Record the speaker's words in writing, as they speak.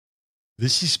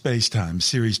This is Spacetime,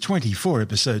 Series 24,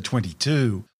 Episode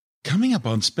 22. Coming up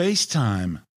on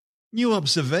Spacetime, new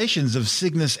observations of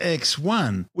Cygnus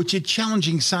X1, which are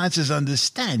challenging science's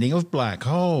understanding of black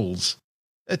holes.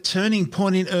 A turning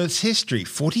point in Earth's history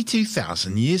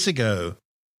 42,000 years ago.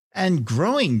 And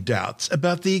growing doubts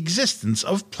about the existence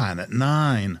of Planet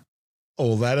 9.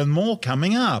 All that and more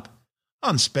coming up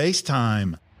on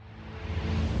Spacetime.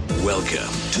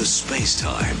 Welcome to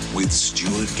Spacetime with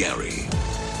Stuart Gary.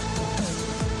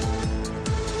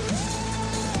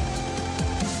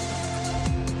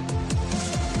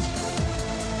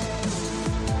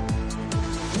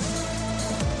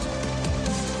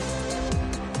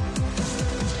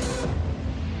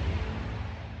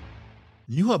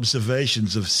 New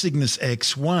observations of Cygnus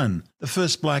X1, the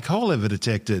first black hole ever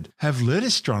detected, have led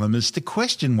astronomers to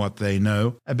question what they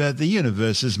know about the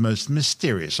universe's most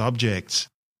mysterious objects.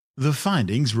 The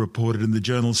findings, reported in the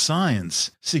journal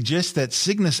Science, suggest that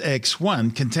Cygnus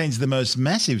X1 contains the most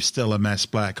massive stellar mass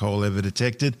black hole ever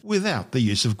detected without the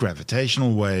use of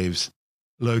gravitational waves.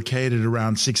 Located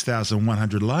around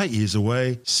 6,100 light-years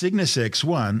away, Cygnus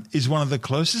X1 is one of the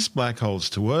closest black holes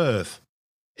to Earth.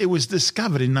 It was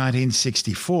discovered in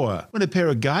 1964 when a pair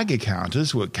of Geiger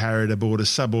counters were carried aboard a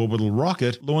suborbital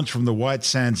rocket launched from the White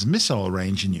Sands Missile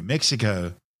Range in New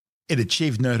Mexico. It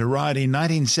achieved notoriety in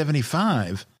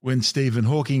 1975 when Stephen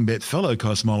Hawking bet fellow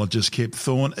cosmologist Kip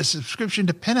Thorne a subscription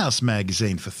to Penthouse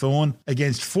magazine for Thorne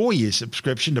against 4-year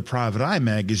subscription to Private Eye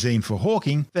magazine for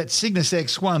Hawking that Cygnus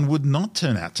X1 would not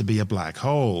turn out to be a black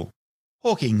hole.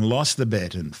 Hawking lost the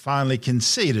bet and finally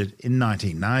conceded in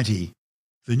 1990.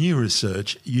 The new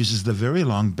research uses the Very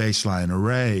Long Baseline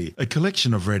Array, a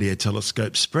collection of radio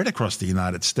telescopes spread across the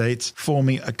United States,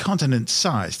 forming a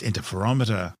continent-sized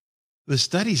interferometer. The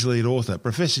study's lead author,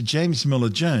 Professor James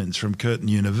Miller-Jones from Curtin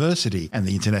University and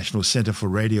the International Center for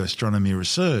Radio Astronomy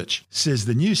Research, says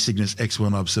the new Cygnus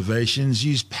X1 observations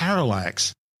use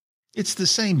parallax. It's the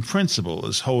same principle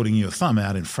as holding your thumb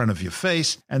out in front of your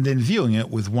face and then viewing it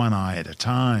with one eye at a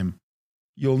time.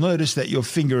 You'll notice that your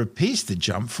finger appears to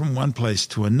jump from one place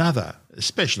to another,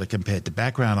 especially compared to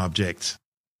background objects.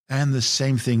 And the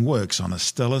same thing works on a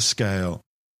stellar scale.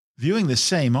 Viewing the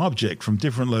same object from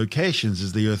different locations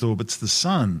as the Earth orbits the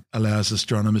Sun allows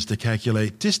astronomers to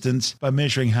calculate distance by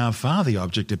measuring how far the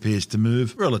object appears to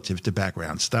move relative to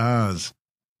background stars.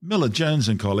 Miller-Jones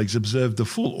and colleagues observed the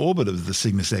full orbit of the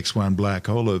Cygnus X1 black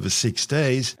hole over 6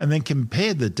 days and then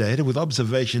compared the data with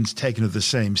observations taken of the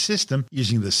same system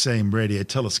using the same radio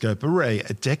telescope array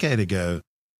a decade ago.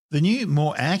 The new,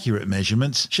 more accurate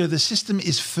measurements show the system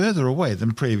is further away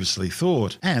than previously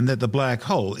thought and that the black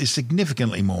hole is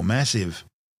significantly more massive.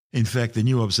 In fact, the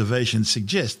new observations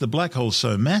suggest the black hole is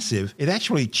so massive it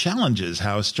actually challenges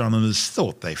how astronomers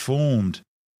thought they formed.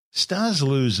 Stars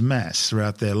lose mass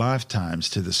throughout their lifetimes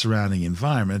to the surrounding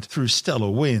environment through stellar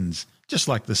winds, just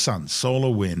like the Sun's solar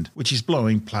wind, which is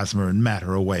blowing plasma and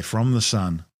matter away from the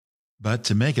Sun. But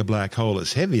to make a black hole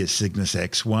as heavy as Cygnus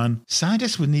X1,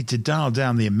 scientists would need to dial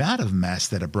down the amount of mass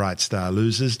that a bright star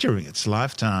loses during its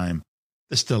lifetime.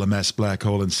 The stellar mass black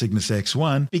hole in Cygnus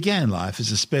X1 began life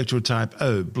as a spectral type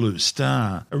O blue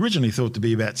star, originally thought to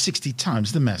be about 60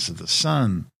 times the mass of the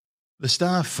Sun. The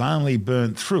star finally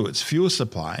burnt through its fuel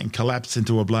supply and collapsed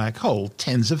into a black hole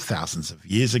tens of thousands of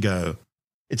years ago.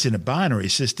 It's in a binary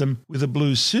system with a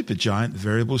blue supergiant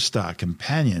variable star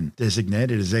companion,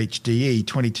 designated as HDE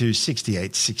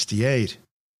 226868.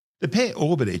 The pair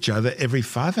orbit each other every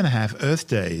 5.5 Earth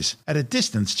days, at a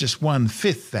distance just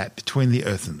 1/5 that between the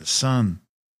Earth and the Sun.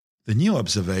 The new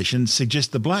observations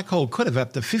suggest the black hole could have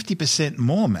up to 50%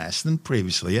 more mass than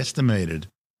previously estimated.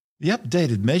 The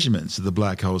updated measurements of the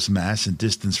black hole's mass and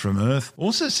distance from Earth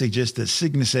also suggest that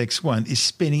Cygnus X1 is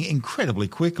spinning incredibly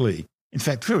quickly, in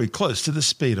fact very close to the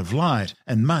speed of light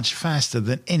and much faster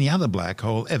than any other black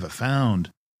hole ever found.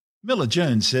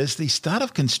 Miller-Jones says the start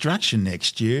of construction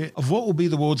next year of what will be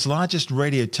the world's largest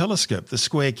radio telescope, the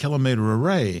Square Kilometre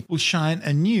Array, will shine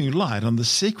a new light on the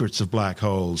secrets of black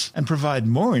holes and provide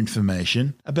more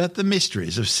information about the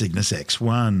mysteries of Cygnus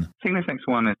X1. Cygnus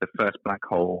X1 is the first black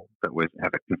hole that was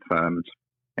ever confirmed.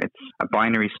 It's a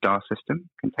binary star system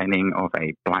containing of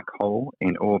a black hole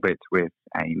in orbit with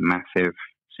a massive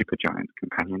supergiant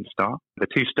companion star. The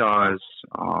two stars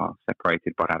are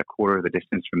separated by about a quarter of the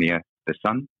distance from the Earth to the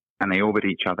Sun, and they orbit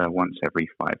each other once every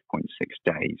 5.6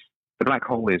 days. The black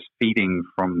hole is feeding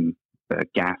from the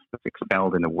gas that's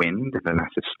expelled in the wind of a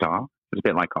massive star. It's a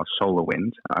bit like our solar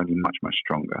wind, only much, much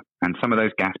stronger. And some of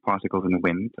those gas particles in the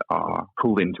wind are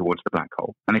pulled in towards the black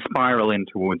hole, and they spiral in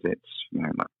towards its,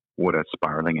 like water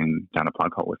spiraling down a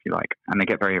plug hole, if you like. And they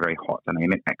get very, very hot and they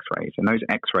emit X-rays. And those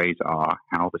X-rays are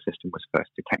how the system was first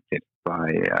detected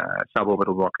by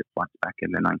suborbital rocket flights back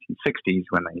in the 1960s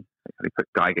when they put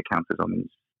Geiger counters on these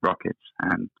rockets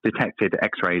and detected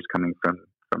X-rays coming from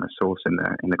a source in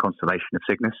the constellation of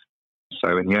Cygnus.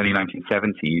 So in the early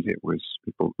 1970s,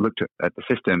 people looked at the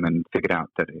system and figured out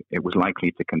that it was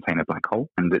likely to contain a black hole.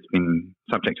 And it's been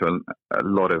subject to a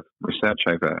lot of research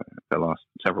over the last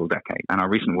several decades. And our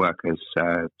recent work has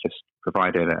just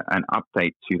provided an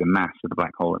update to the mass of the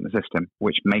black hole in the system,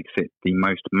 which makes it the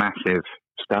most massive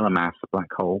stellar mass black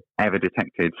hole ever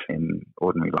detected in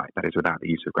ordinary light, that is without the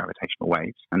use of gravitational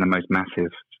waves, and the most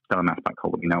massive stellar mass black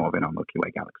hole that we know of in our Milky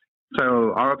Way galaxy.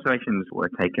 So our observations were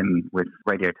taken with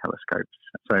radio telescopes.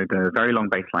 So the Very Long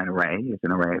Baseline Array is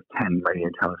an array of 10 radio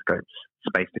telescopes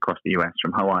spaced across the US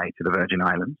from Hawaii to the Virgin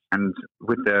Islands. And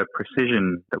with the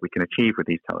precision that we can achieve with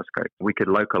these telescopes, we could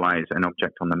localize an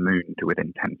object on the moon to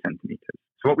within 10 centimeters.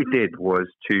 So what we did was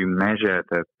to measure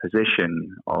the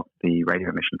position of the radio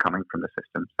emission coming from the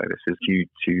system. So this is due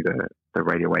to the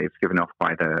radio waves given off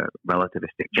by the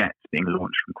relativistic jets being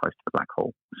launched from close to the black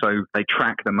hole. So they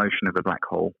track the motion of the black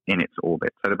hole in its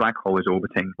orbit. So the black hole is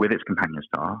orbiting with its companion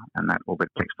star, and that orbit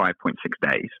takes 5.6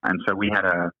 days. And so we had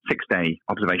a 6-day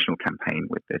observational campaign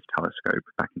with this telescope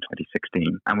back in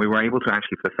 2016. And we were able to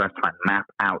actually, for the first time, map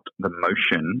out the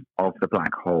motion of the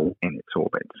black hole in its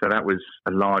orbit. So that was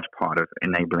a large part of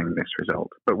enabling this result.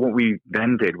 But what we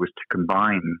then did was to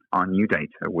combine our new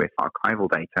data with archival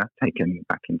data taken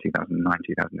back in 2009,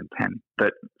 2010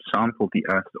 that sampled the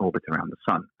Earth's orbit around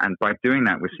the Sun. And by doing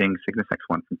that, we're seeing Cygnus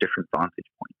X1 from different vantage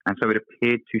points. And so it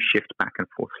appeared to shift back and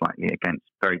forth slightly against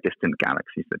very distant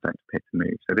galaxies that don't appear to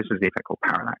move. So this is the effect called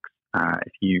parallax.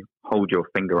 If you hold your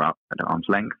finger up at arm's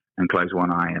length and close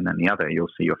one eye and then the other,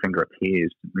 you'll see your finger appears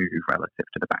to move relative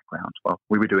to the background. Well,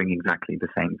 we were doing exactly the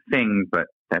same thing, but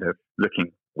instead of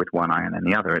looking with one eye and then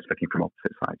the other, it's looking from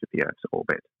opposite sides of the Earth's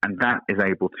orbit. And that is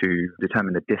able to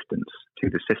determine the distance to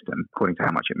the system according to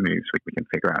how much it moves. We can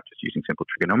figure out just using simple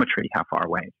trigonometry how far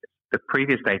away it is. The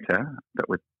previous data that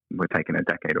were taken a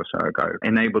decade or so ago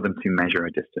enabled them to measure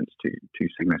a distance to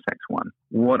Cygnus X1.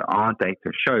 What our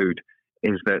data showed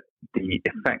is that the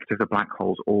effect of the black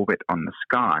hole's orbit on the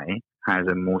sky has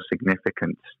a more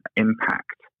significant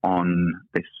impact on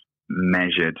this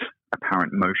measured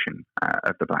apparent motion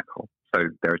of the black hole. So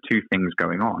there are two things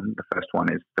going on. The first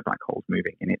one is the black hole's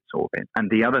moving in its orbit. And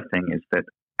the other thing is that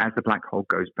as the black hole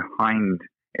goes behind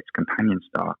its companion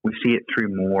star, we see it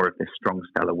through more of this strong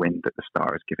stellar wind that the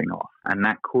star is giving off. And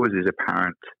that causes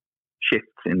apparent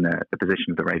shifts in the position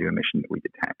of the radio emission that we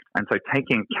detect. And so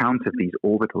taking account of these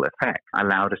orbital effects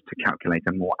allowed us to calculate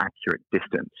a more accurate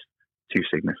distance to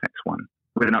Cygnus X1.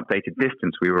 With an updated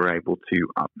distance, we were able to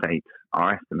update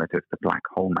our estimate of the black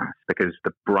hole mass because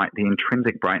the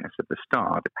intrinsic brightness of the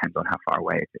star depends on how far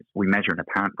away it is. We measure an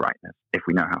apparent brightness. If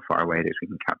we know how far away it is, we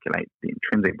can calculate the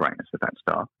intrinsic brightness of that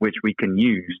star, which we can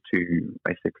use to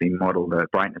basically model the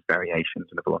brightness variations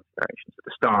and the velocity variations of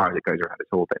the star as it goes around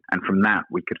its orbit. And from that,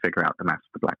 we could figure out the mass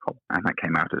of the black hole. And that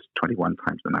came out as 21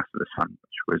 times the mass of the Sun,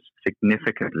 which was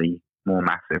significantly more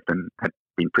massive than had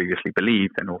been previously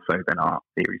believed and also than our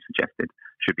theory suggested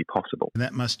should be possible. And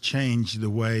that must change the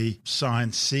way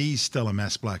science sees stellar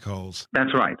mass black holes.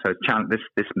 That's right. So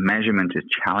this measurement is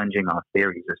challenging our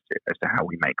theories as to how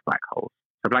we make black holes.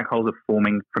 So black holes are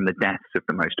forming from the deaths of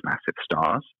the most massive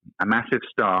stars. A massive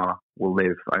star will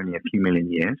live only a few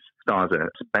million years. Stars are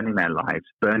spending their lives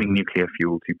burning nuclear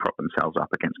fuel to prop themselves up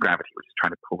against gravity, which is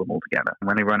trying to pull them all together. And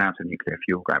when they run out of nuclear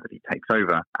fuel, gravity takes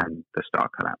over and the star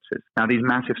collapses. Now, these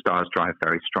massive stars drive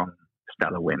very strong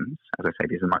stellar winds. As I say,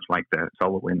 these are much like the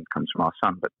solar wind comes from our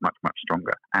sun, but much, much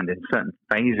stronger. And in certain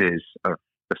phases of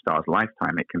the star's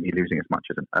lifetime, it can be losing as much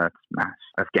as an Earth's mass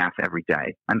of gas every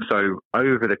day. And so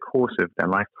over the course of their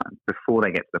lifetime, before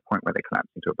they get to the point where they collapse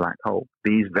into a black hole,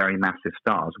 these very massive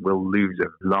stars will lose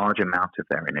a large amount of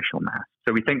their initial mass.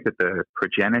 So we think that the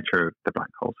progenitor of the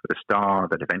black holes, for the star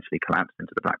that eventually collapsed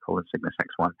into the black hole in Cygnus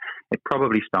X1, it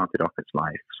probably started off its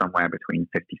life somewhere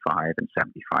between 55 and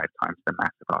 75 times the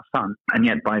mass of our sun. And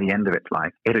yet by the end of its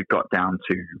life, it had got down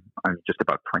to only just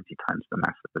about 20 times the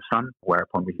mass of the sun,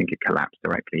 whereupon we think it collapsed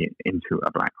directly into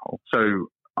a black hole. So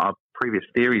our previous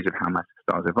theories of how massive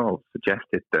stars evolved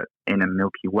suggested that in a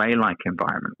Milky Way-like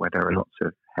environment where there are lots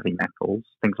of heavy metals,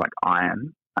 things like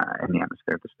iron, in the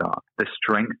atmosphere of the star, the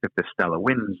strength of the stellar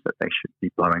winds that they should be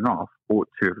blowing off ought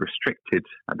to have restricted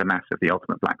the mass of the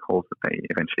ultimate black holes that they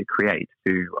eventually create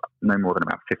to no more than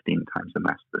about 15 times the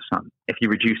mass of the sun. If you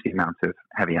reduce the amount of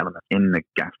heavy elements in the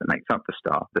gas that makes up the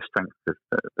star, the strength of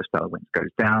the stellar winds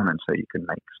goes down, and so you can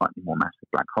make slightly more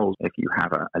massive black holes. If you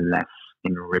have a less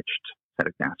enriched set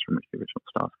of gas from which the original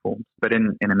stars formed. But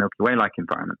in a Milky Way-like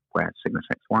environment where Cygnus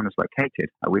X1 is located,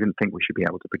 we didn't think we should be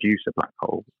able to produce a black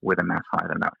hole with a mass higher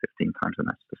than about 15 times the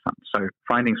mass of the Sun. So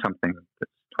finding something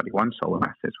that's 21 solar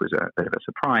masses was a bit of a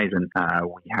surprise, and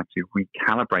we had to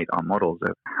recalibrate our models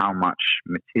of how much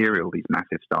material these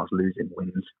massive stars lose in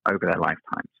winds over their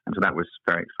lifetimes. And so that was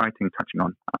very exciting, touching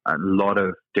on a lot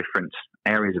of different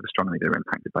areas of astronomy that are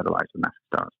impacted by the lives of massive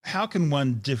stars. How can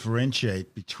one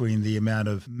differentiate between the amount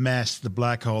of mass the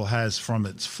black hole has from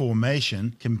its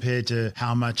formation compared to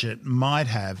how much it might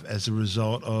have as a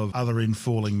result of other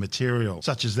infalling material,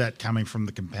 such as that coming from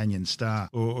the companion star?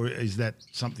 Or is that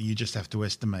something you just have to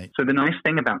estimate? So the nice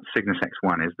thing about Cygnus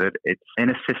X1 is that it's in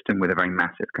a system with a very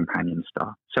massive companion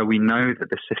star. So we know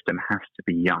that the system has to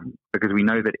be young because we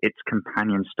know that its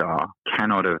companion star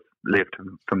cannot have lived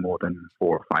for more than 4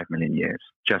 or 5 million years.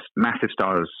 Just massive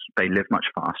stars, they live much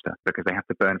faster because they have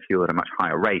to burn fuel at a much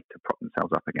higher rate to prop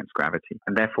themselves up against gravity.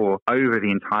 And therefore, over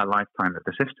the entire lifetime of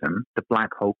the system, the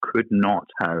black hole could not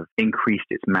have increased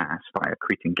its mass by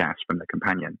accreting gas from the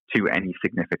companion to any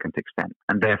significant extent.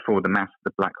 And therefore, the mass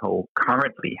the black hole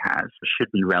currently has should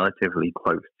be relatively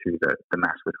close to the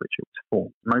mass with which it was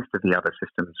formed. Most of the other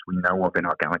systems we know of in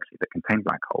our galaxy that contain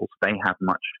black holes, they have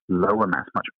much lower mass,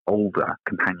 much older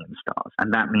companion stars.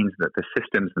 And that means that the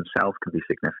systems themselves can be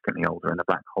significantly older, and the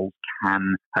black holes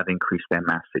can have increased their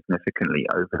mass significantly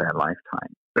over their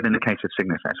lifetime. But in the case of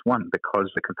Cygnus S1,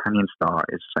 because the companion star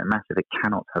is so massive, it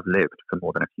cannot have lived for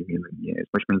more than a few million years,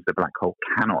 which means the black hole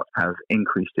cannot have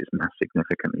increased its mass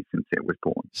significantly since it was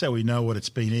born. So we know what it's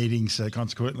been eating, so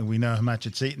consequently we know how much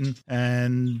it's eaten,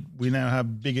 and we know how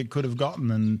big it could have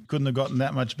gotten and couldn't have gotten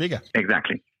that much bigger.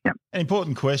 Exactly. Yeah. An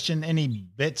important question, any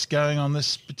bets going on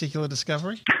this particular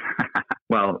discovery?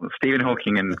 Well, Stephen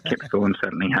Hawking and Kip Thorne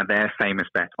certainly had their famous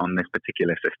bet on this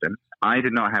particular system. I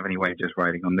did not have any wagers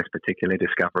riding on this particular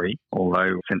discovery,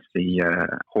 although since the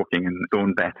Hawking and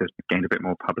Thorne bet has gained a bit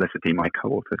more publicity, my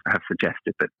co-authors have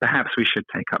suggested that perhaps we should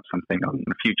take up something on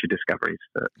future discoveries.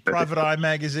 Private Eye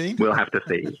magazine? We'll have to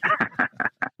see.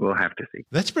 We'll have to see.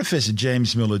 That's Professor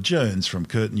James Miller-Jones from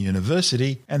Curtin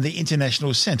University and the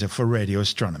International Centre for Radio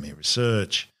Astronomy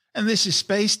Research. And this is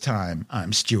Space Time.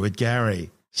 I'm Stuart Gary.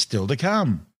 Still to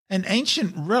come, an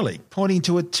ancient relic pointing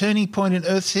to a turning point in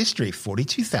Earth's history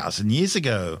 42,000 years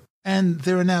ago. And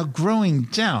there are now growing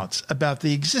doubts about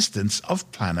the existence of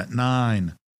Planet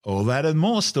 9. All that and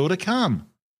more still to come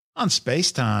on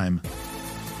Space Time.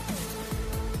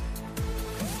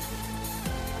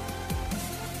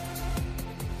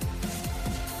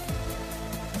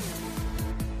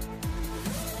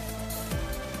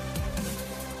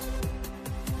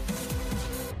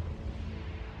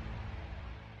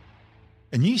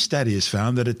 A new study has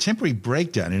found that a temporary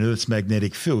breakdown in Earth's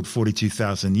magnetic field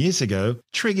 42,000 years ago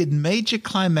triggered major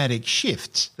climatic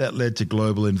shifts that led to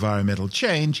global environmental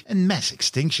change and mass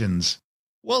extinctions.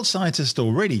 While scientists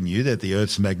already knew that the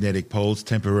Earth's magnetic poles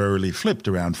temporarily flipped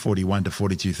around 41 to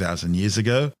 42,000 years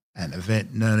ago, an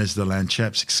event known as the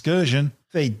Landschaft's excursion,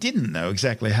 they didn't know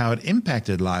exactly how it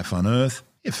impacted life on Earth,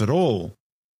 if at all.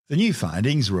 The new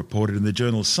findings, reported in the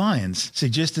journal Science,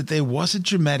 suggest that there was a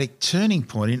dramatic turning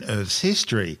point in Earth's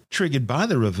history, triggered by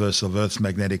the reversal of Earth's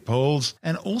magnetic poles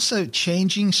and also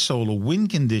changing solar wind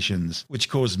conditions, which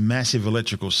caused massive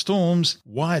electrical storms,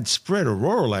 widespread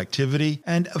auroral activity,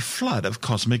 and a flood of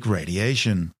cosmic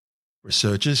radiation.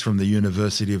 Researchers from the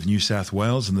University of New South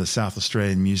Wales and the South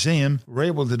Australian Museum were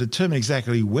able to determine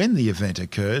exactly when the event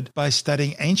occurred by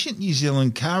studying ancient New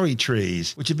Zealand kauri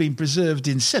trees, which have been preserved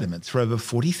in sediments for over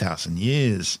 40,000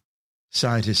 years.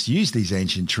 Scientists used these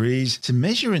ancient trees to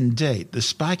measure and date the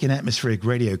spike in atmospheric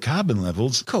radiocarbon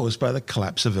levels caused by the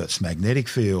collapse of Earth's magnetic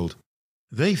field.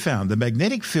 They found the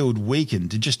magnetic field weakened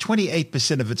to just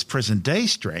 28% of its present-day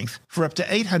strength for up to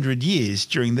 800 years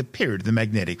during the period of the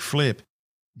magnetic flip.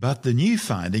 But the new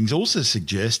findings also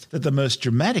suggest that the most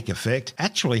dramatic effect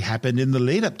actually happened in the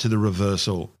lead-up to the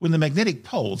reversal, when the magnetic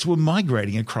poles were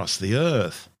migrating across the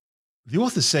Earth. The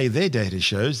authors say their data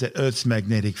shows that Earth's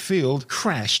magnetic field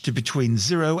crashed to between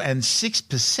 0 and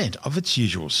 6% of its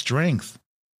usual strength.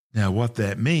 Now, what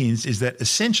that means is that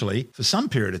essentially, for some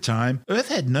period of time, Earth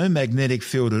had no magnetic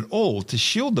field at all to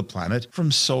shield the planet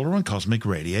from solar and cosmic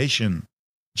radiation.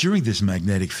 During this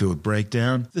magnetic field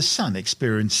breakdown, the Sun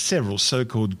experienced several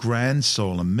so-called grand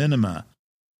solar minima.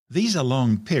 These are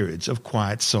long periods of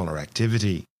quiet solar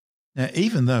activity. Now,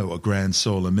 even though a grand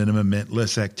solar minima meant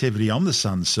less activity on the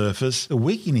Sun's surface, the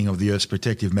weakening of the Earth's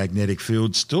protective magnetic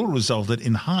field still resulted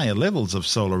in higher levels of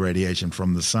solar radiation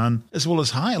from the Sun, as well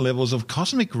as higher levels of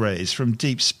cosmic rays from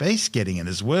deep space getting in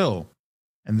as well.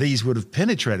 And these would have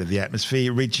penetrated the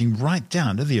atmosphere, reaching right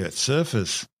down to the Earth's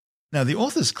surface. Now, the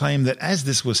authors claim that as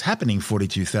this was happening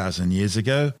 42,000 years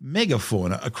ago,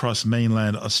 megafauna across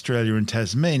mainland Australia and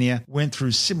Tasmania went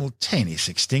through simultaneous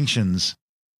extinctions.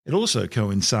 It also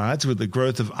coincides with the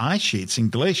growth of ice sheets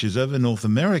and glaciers over North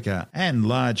America and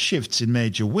large shifts in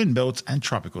major wind belts and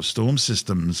tropical storm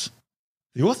systems.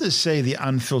 The authors say the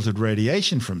unfiltered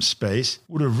radiation from space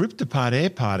would have ripped apart air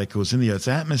particles in the Earth's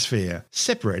atmosphere,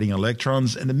 separating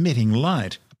electrons and emitting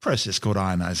light, a process called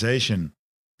ionization.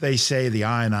 They say the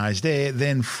ionized air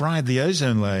then fried the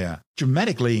ozone layer,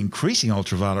 dramatically increasing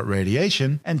ultraviolet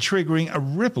radiation and triggering a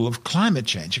ripple of climate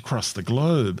change across the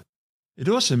globe. It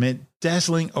also meant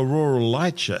dazzling auroral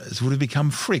light shows would have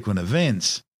become frequent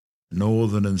events.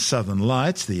 Northern and southern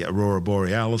lights, the aurora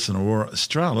borealis and aurora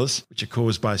australis, which are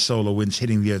caused by solar winds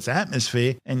hitting the Earth's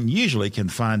atmosphere and usually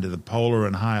confined to the polar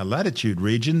and higher latitude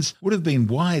regions, would have been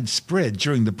widespread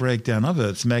during the breakdown of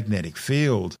Earth's magnetic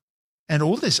field. And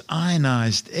all this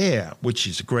ionized air, which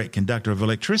is a great conductor of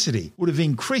electricity, would have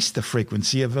increased the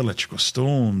frequency of electrical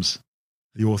storms.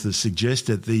 The authors suggest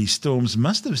that these storms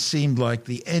must have seemed like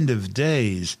the end of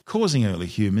days, causing early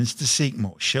humans to seek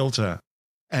more shelter.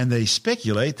 And they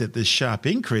speculate that this sharp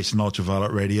increase in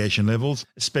ultraviolet radiation levels,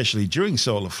 especially during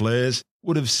solar flares,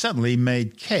 would have suddenly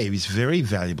made caves very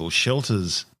valuable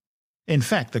shelters. In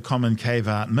fact, the common cave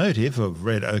art motif of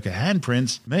red ochre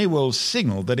handprints may well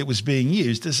signal that it was being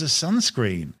used as a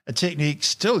sunscreen, a technique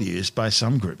still used by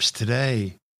some groups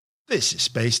today. This is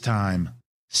Space Time.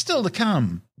 Still to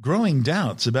come, growing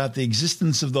doubts about the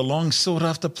existence of the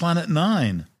long-sought-after Planet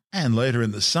 9. And later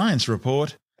in the Science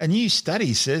Report, a new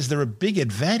study says there are big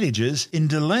advantages in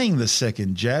delaying the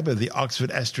second jab of the Oxford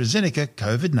AstraZeneca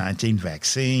COVID-19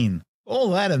 vaccine.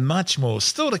 All that and much more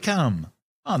still to come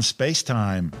on Space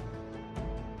Time.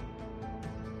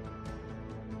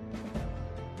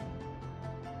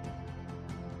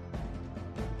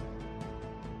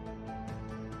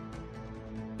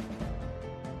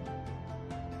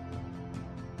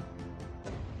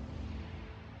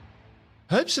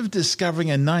 Hopes of discovering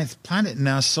a ninth planet in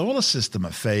our solar system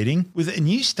are fading, with a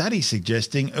new study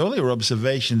suggesting earlier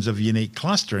observations of unique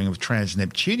clustering of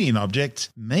trans-Neptunian objects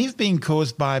may have been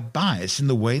caused by bias in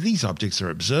the way these objects are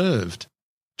observed.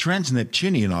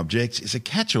 Trans-Neptunian objects is a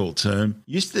catch-all term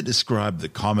used to describe the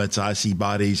comets, icy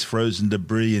bodies, frozen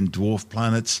debris and dwarf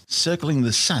planets circling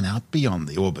the Sun out beyond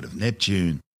the orbit of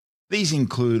Neptune. These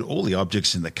include all the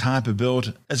objects in the Kuiper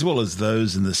Belt, as well as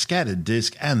those in the scattered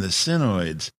disk and the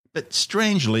Synoids, but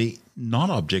strangely, not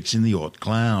objects in the Oort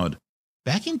cloud.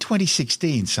 Back in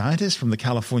 2016, scientists from the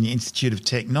California Institute of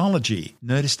Technology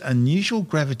noticed unusual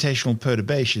gravitational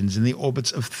perturbations in the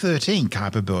orbits of 13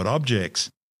 Kuiper Belt objects.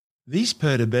 These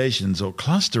perturbations, or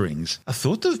clusterings, are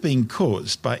thought to have been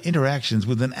caused by interactions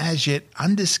with an as-yet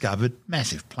undiscovered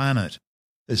massive planet.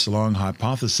 This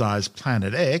long-hypothesized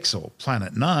Planet X, or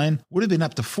Planet 9, would have been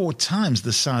up to 4 times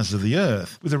the size of the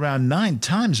Earth, with around 9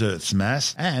 times Earth's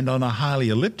mass and on a highly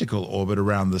elliptical orbit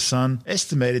around the Sun,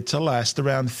 estimated to last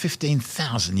around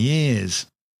 15,000 years.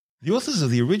 The authors of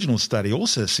the original study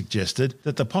also suggested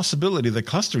that the possibility of the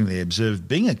clustering they observed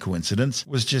being a coincidence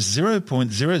was just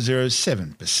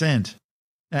 0.007%.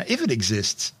 Now, if it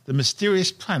exists, the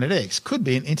mysterious Planet X could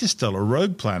be an interstellar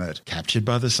rogue planet captured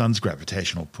by the Sun's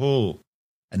gravitational pull.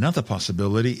 Another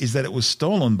possibility is that it was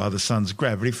stolen by the Sun's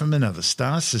gravity from another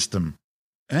star system.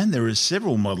 And there are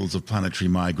several models of planetary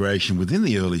migration within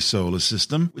the early solar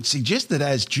system which suggest that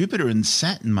as Jupiter and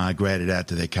Saturn migrated out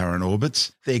to their current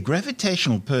orbits, their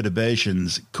gravitational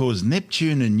perturbations caused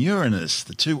Neptune and Uranus,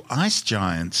 the 2 ice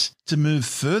giants, to move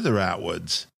further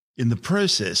outwards, in the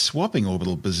process swapping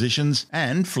orbital positions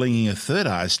and flinging a 3rd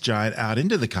ice giant out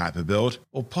into the Kuiper Belt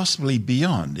or possibly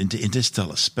beyond into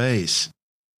interstellar space.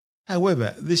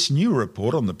 However, this new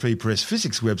report on the pre-press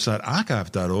physics website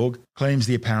archive.org claims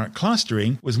the apparent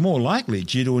clustering was more likely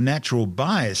due to a natural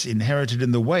bias inherited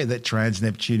in the way that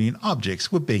trans-Neptunian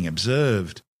objects were being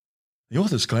observed. The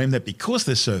authors claim that because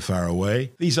they're so far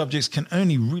away, these objects can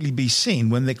only really be seen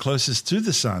when they're closest to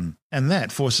the Sun, and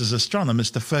that forces astronomers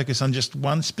to focus on just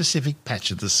one specific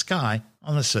patch of the sky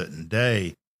on a certain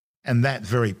day. And that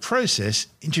very process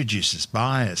introduces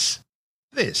bias.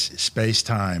 This is Space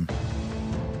Time.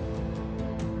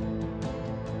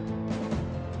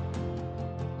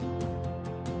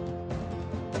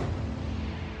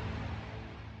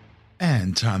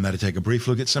 And time now to take a brief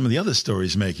look at some of the other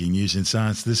stories making news in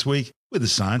science this week with the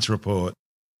Science Report.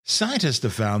 Scientists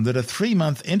have found that a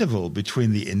 3-month interval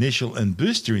between the initial and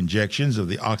booster injections of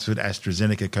the Oxford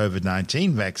AstraZeneca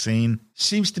COVID-19 vaccine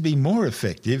seems to be more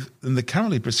effective than the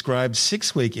currently prescribed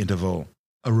 6-week interval.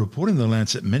 A report in the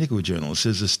Lancet Medical Journal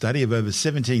says a study of over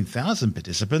 17,000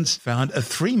 participants found a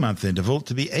 3-month interval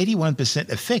to be 81%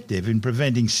 effective in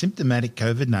preventing symptomatic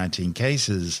COVID-19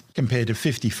 cases, compared to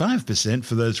 55%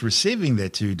 for those receiving their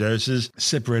 2 doses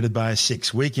separated by a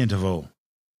 6-week interval.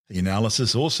 The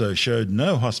analysis also showed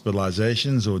no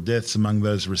hospitalizations or deaths among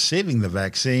those receiving the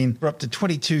vaccine for up to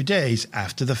 22 days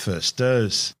after the first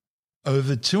dose.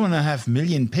 Over 2.5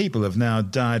 million people have now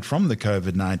died from the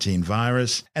COVID-19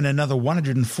 virus, and another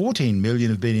 114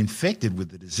 million have been infected with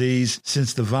the disease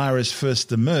since the virus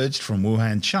first emerged from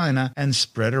Wuhan, China, and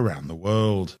spread around the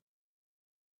world.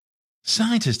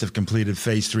 Scientists have completed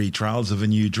phase 3 trials of a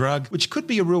new drug which could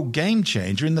be a real game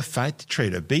changer in the fight to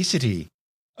treat obesity.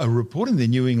 A report in the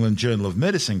New England Journal of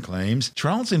Medicine claims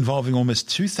trials involving almost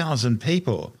 2,000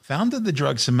 people found that the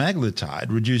drug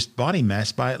semaglutide reduced body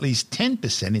mass by at least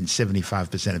 10% in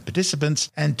 75% of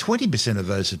participants, and 20% of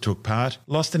those who took part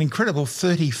lost an incredible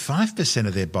 35%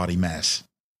 of their body mass.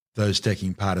 Those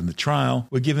taking part in the trial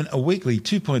were given a weekly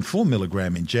 2.4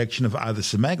 milligram injection of either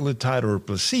semaglutide or a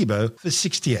placebo for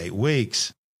 68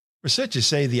 weeks. Researchers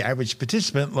say the average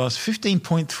participant lost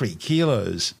 15.3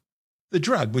 kilos. The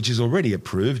drug, which is already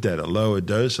approved at a lower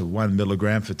dose of 1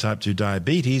 milligram for type 2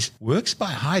 diabetes, works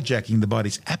by hijacking the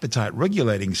body's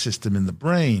appetite-regulating system in the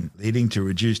brain, leading to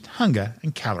reduced hunger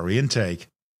and calorie intake.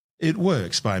 It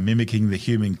works by mimicking the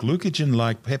human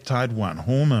glucagon-like peptide-1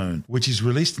 hormone, which is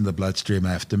released in the bloodstream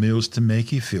after meals to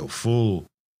make you feel full.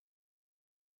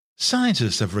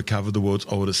 Scientists have recovered the world's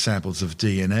oldest samples of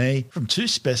DNA from 2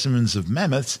 specimens of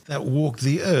mammoths that walked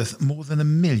the Earth more than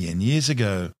 1 million years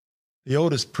ago. The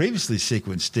oldest previously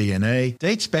sequenced DNA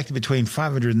dates back to between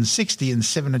 560 and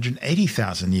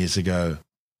 780,000 years ago.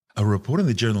 A report in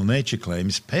the journal Nature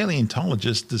claims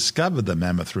paleontologists discovered the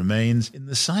mammoth remains in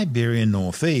the Siberian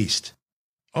northeast.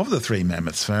 Of the 3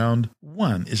 mammoths found,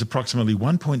 one is approximately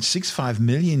 1.65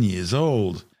 million years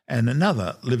old, and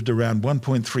another lived around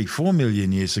 1.34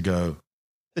 million years ago.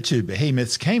 The 2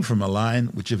 behemoths came from a line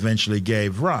which eventually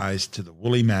gave rise to the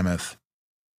woolly mammoth.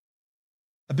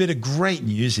 A bit of great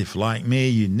news if, like me,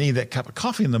 you need that cup of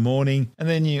coffee in the morning and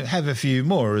then you have a few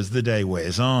more as the day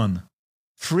wears on.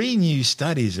 3 new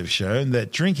studies have shown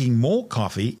that drinking more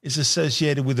coffee is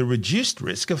associated with a reduced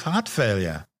risk of heart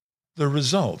failure. The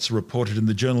results, reported in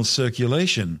the journal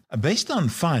Circulation, are based on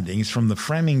findings from the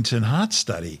Framingham Heart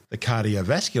Study, the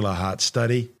Cardiovascular Heart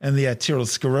Study, and the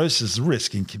Atherosclerosis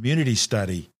Risk in Community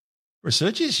Study.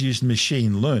 Researchers used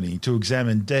machine learning to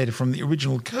examine data from the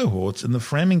original cohorts in the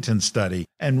Framingham study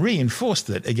and reinforced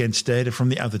it against data from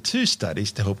the other 2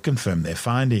 studies to help confirm their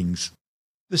findings.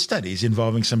 The studies,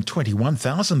 involving some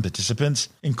 21,000 participants,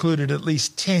 included at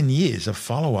least 10 years of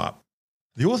follow-up.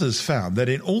 The authors found that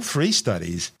in all 3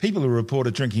 studies, people who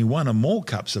reported drinking 1 or more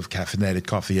cups of caffeinated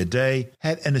coffee a day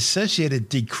had an associated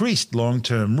decreased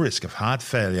long-term risk of heart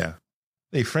failure.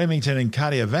 The Framingham and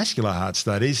cardiovascular heart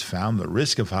studies found the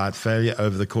risk of heart failure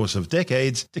over the course of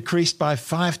decades decreased by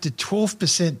 5 to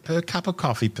 12% per cup of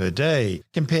coffee per day,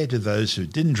 compared to those who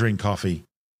didn't drink coffee.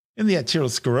 In the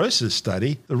atherosclerosis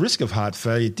study, the risk of heart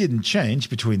failure didn't change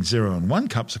between 0 and 1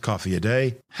 cups of coffee a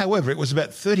day. However, it was about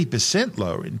 30%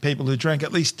 lower in people who drank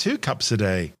at least 2 cups a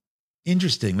day.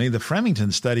 Interestingly, the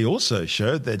Framingham study also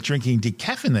showed that drinking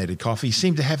decaffeinated coffee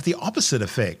seemed to have the opposite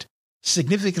effect,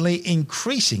 significantly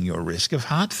increasing your risk of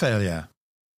heart failure.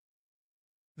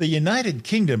 The United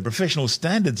Kingdom Professional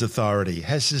Standards Authority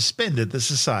has suspended the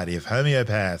Society of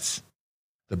Homeopaths.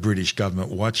 The British government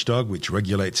watchdog, which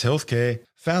regulates healthcare,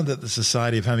 found that the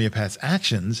Society of Homeopaths'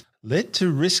 actions led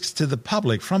to risks to the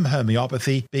public from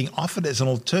homeopathy being offered as an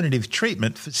alternative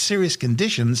treatment for serious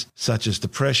conditions such as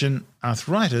depression,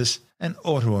 arthritis, and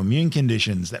autoimmune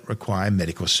conditions that require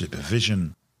medical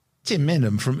supervision. Tim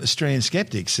Mendham from Australian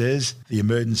Skeptics says the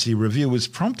emergency review was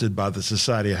prompted by the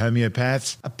Society of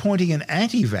Homeopaths appointing an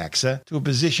anti-vaxxer to a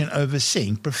position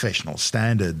overseeing professional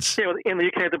standards. Yeah, in the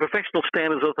UK, the Professional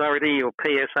Standards Authority, or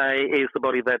PSA, is the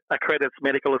body that accredits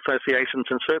medical associations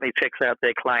and certainly checks out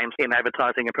their claims in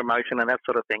advertising and promotion and that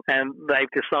sort of thing. And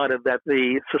they've decided that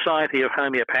the Society of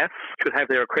Homeopaths should have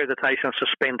their accreditation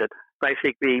suspended,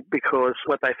 basically because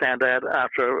what they found out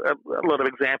after a lot of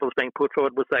examples being put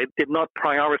forward was they did not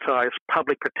prioritise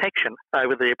public protection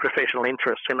over their professional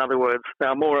interests. In other words, they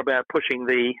are more about pushing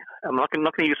the, I'm not going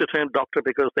to use the term doctor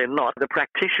because they're not, the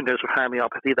practitioners of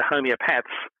homeopathy, the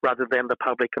homeopaths, rather than the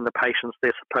public and the patients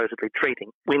they're supposedly treating.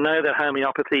 We know that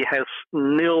homeopathy has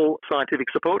nil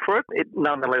scientific support for it.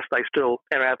 Nonetheless, they still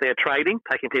are out there trading,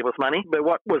 taking people's money. But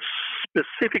what was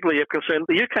specifically of concern,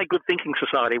 the UK Good Thinking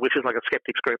Society, which is like a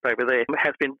skeptics group over there,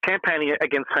 has been campaigning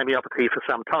against homeopathy for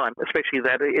some time, especially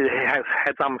that it has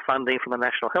had some funding from the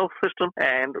National Health System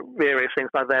and various things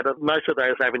like that. Most of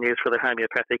those avenues for the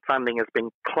homeopathic funding has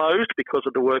been closed because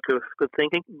of the work of Good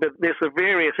Thinking. But there's the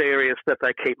various areas that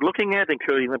they keep looking at,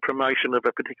 including the promotion of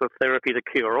a particular therapy to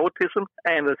cure autism,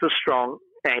 and there's a strong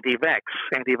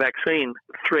anti-vaccine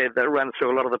thread that runs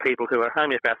through a lot of the people who are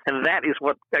homeopaths. And that is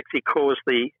what actually caused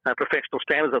the Professional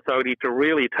Standards Authority to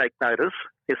really take notice,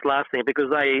 this last thing,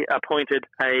 because they appointed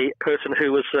a person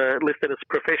who was listed as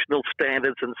Professional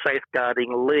Standards and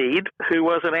Safeguarding Lead, who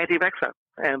was an anti-vaxxer.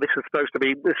 And this is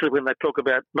when they talk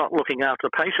about not looking after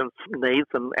patients' needs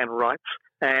and rights.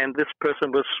 And this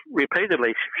person was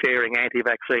repeatedly sharing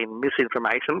anti-vaccine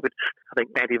misinformation, which I think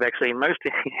most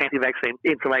anti-vaccine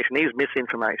information is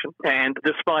misinformation. And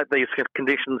despite these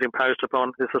conditions imposed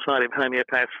upon the Society of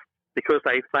Homeopaths, because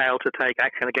they failed to take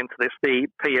action against this, the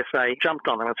PSA jumped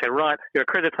on them and said, right, your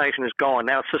accreditation is gone.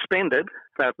 Now it's suspended,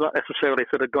 so it's not necessarily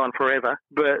sort of gone forever,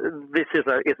 but this is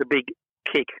a big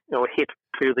kick or hit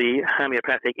to the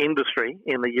homeopathic industry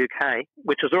in the UK,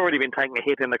 which has already been taking a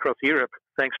hit across Europe,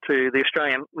 thanks to the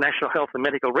Australian National Health and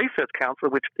Medical Research Council,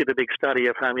 which did a big study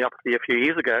of homeopathy a few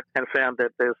years ago and found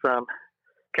that there's,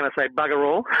 bugger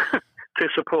all to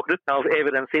support it, of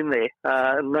evidence in there,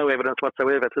 no evidence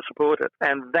whatsoever to support it.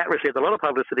 And that received a lot of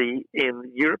publicity in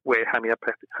Europe where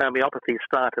homeopathy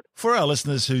started. For our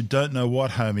listeners who don't know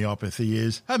what homeopathy,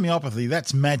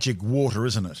 that's magic water,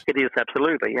 isn't it? It is,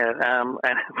 absolutely, yeah. And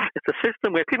it's a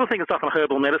system where people think it's often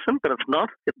herbal medicine, but it's not.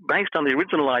 It's based on the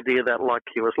original idea that like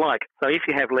cures like. So if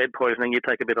you have lead poisoning, you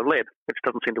take a bit of lead, which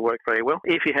doesn't seem to work very well.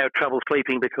 If you have trouble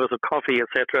sleeping because of coffee,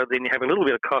 etc., then you have a little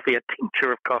bit of coffee. A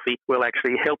tincture of coffee will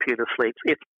actually help you to sleep.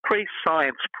 It's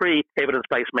pre-science,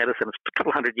 pre-evidence-based medicine. It's a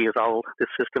couple hundred years old, this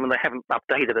system, and they haven't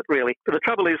updated it really. But the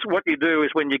trouble is, what you do is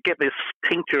when you get this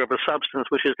tincture of a substance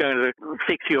which is going to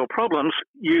fix your problems,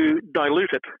 you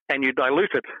dilute it, and you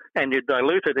dilute it, and you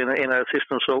dilute it in a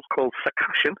system called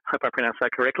succussion. I hope I pronounced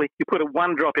that correctly. You put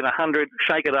one drop in 100,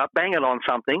 shake it up, bang it on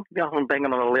something. You often bang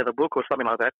it on a leather book or something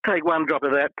like that. Take one drop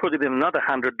of that, put it in another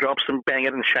 100 drops and bang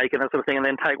it and shake it, that sort of thing, and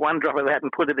then take one drop of that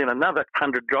and put it in another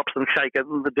 100 drops and shake it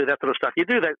and do that sort of stuff. You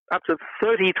do that up to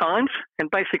 30 times, and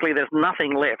basically there's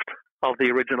nothing left of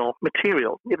the original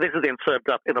material. This is then served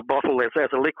up in a bottle as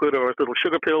a liquid or as little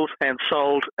sugar pills and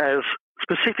sold as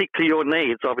specific to your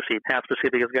needs. Obviously, how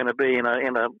specific it's going to be in a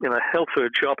health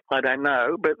food shop, I don't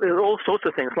know. But there's all sorts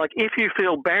of things. Like if you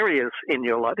feel barriers in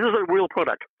your life, this is a real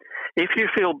product. If you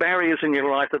feel barriers in your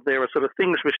life, that there are sort of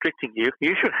things restricting you,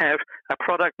 you should have a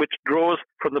product which draws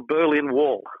from the Berlin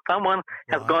Wall. Someone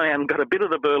has gone out and got a bit of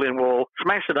the Berlin Wall,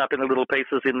 smashed it up into little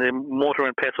pieces in the mortar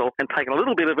and pestle, and taken a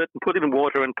little bit of it and put it in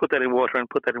water and put that in water and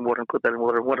put that in water and put that in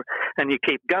water and water, and you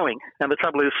keep going. And the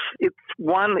trouble is, if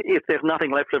there's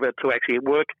nothing left of it to actually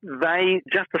work, they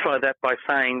justify that by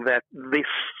saying that this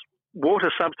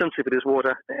water substance, if it is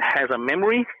water, has a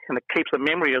memory, and it keeps a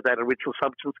memory of that original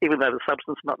substance, even though the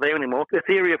substance is not there anymore. The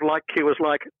theory of like cures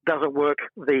like doesn't work.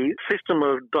 The system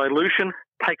of dilution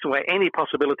takes away any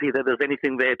possibility that there's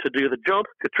anything there to do the job,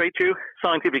 to treat you.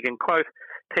 Scientific, in quote,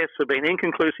 tests have been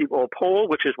inconclusive or poor,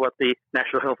 which is what the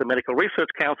National Health and Medical Research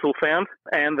Council found,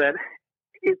 and that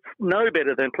it's no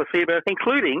better than placebo,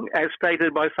 including, as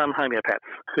stated by some homeopaths,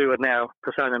 who are now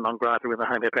persona non grata in the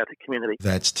homeopathic community.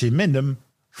 That's Tim Mendham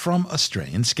from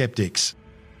Australian Skeptics.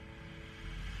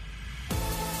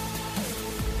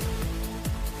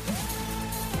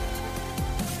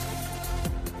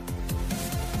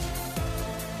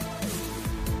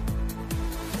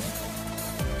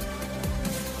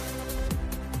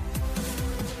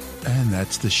 And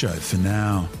that's the show for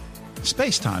now.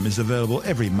 Spacetime is available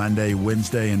every Monday,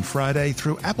 Wednesday and Friday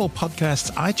through Apple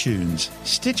Podcasts, iTunes,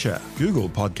 Stitcher, Google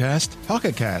Podcast,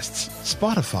 Pocket Casts,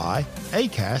 Spotify,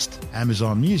 Acast,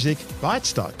 Amazon Music,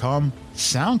 Bytes.com,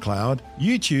 SoundCloud,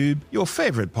 YouTube, your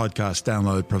favourite podcast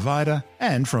download provider,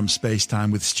 and from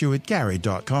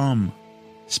spacetimewithstuartgary.com.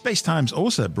 Spacetime's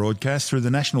also broadcast through the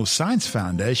National Science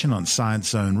Foundation on Science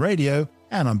Zone Radio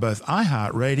and on both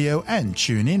iHeartRadio and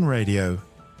TuneIn Radio.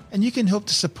 And you can help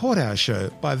to support our show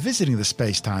by visiting the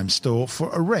Spacetime store for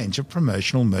a range of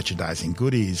promotional merchandising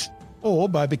goodies. Or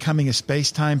by becoming a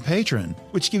Spacetime patron,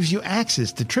 which gives you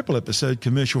access to triple-episode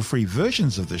commercial-free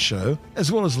versions of the show,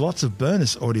 as well as lots of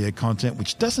bonus audio content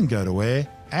which doesn't go to air,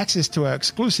 access to our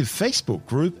exclusive Facebook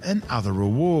group, and other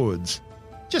rewards.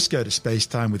 Just go to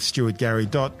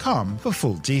spacetimewithstuartgary.com for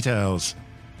full details.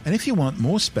 And if you want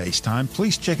more Spacetime,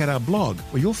 please check out our blog,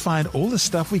 where you'll find all the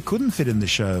stuff we couldn't fit in the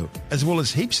show, as well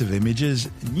as heaps of images,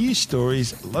 news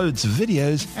stories, loads of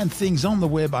videos, and things on the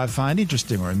web I find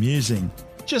interesting or amusing.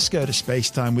 Just go to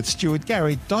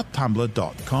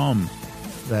spacetimewithstuartgary.tumblr.com.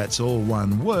 That's all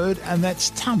one word, and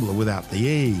that's Tumblr without the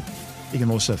E. You can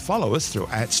also follow us through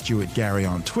 @StuartGary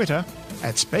on Twitter,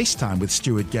 @Spacetime with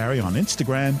Stuart Gary on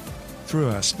Instagram, through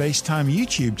our Spacetime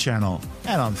YouTube channel,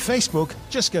 and on Facebook,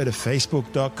 just go to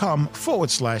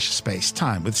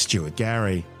facebook.com/Spacetime with Stuart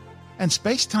Gary. And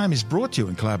Spacetime is brought to you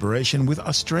in collaboration with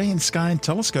Australian Sky and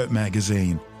Telescope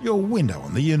magazine, your window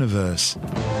on the universe.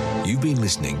 You've been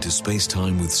listening to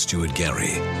Spacetime with Stuart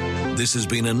Gary. This has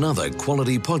been another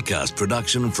quality podcast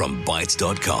production from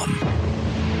Bytes.com.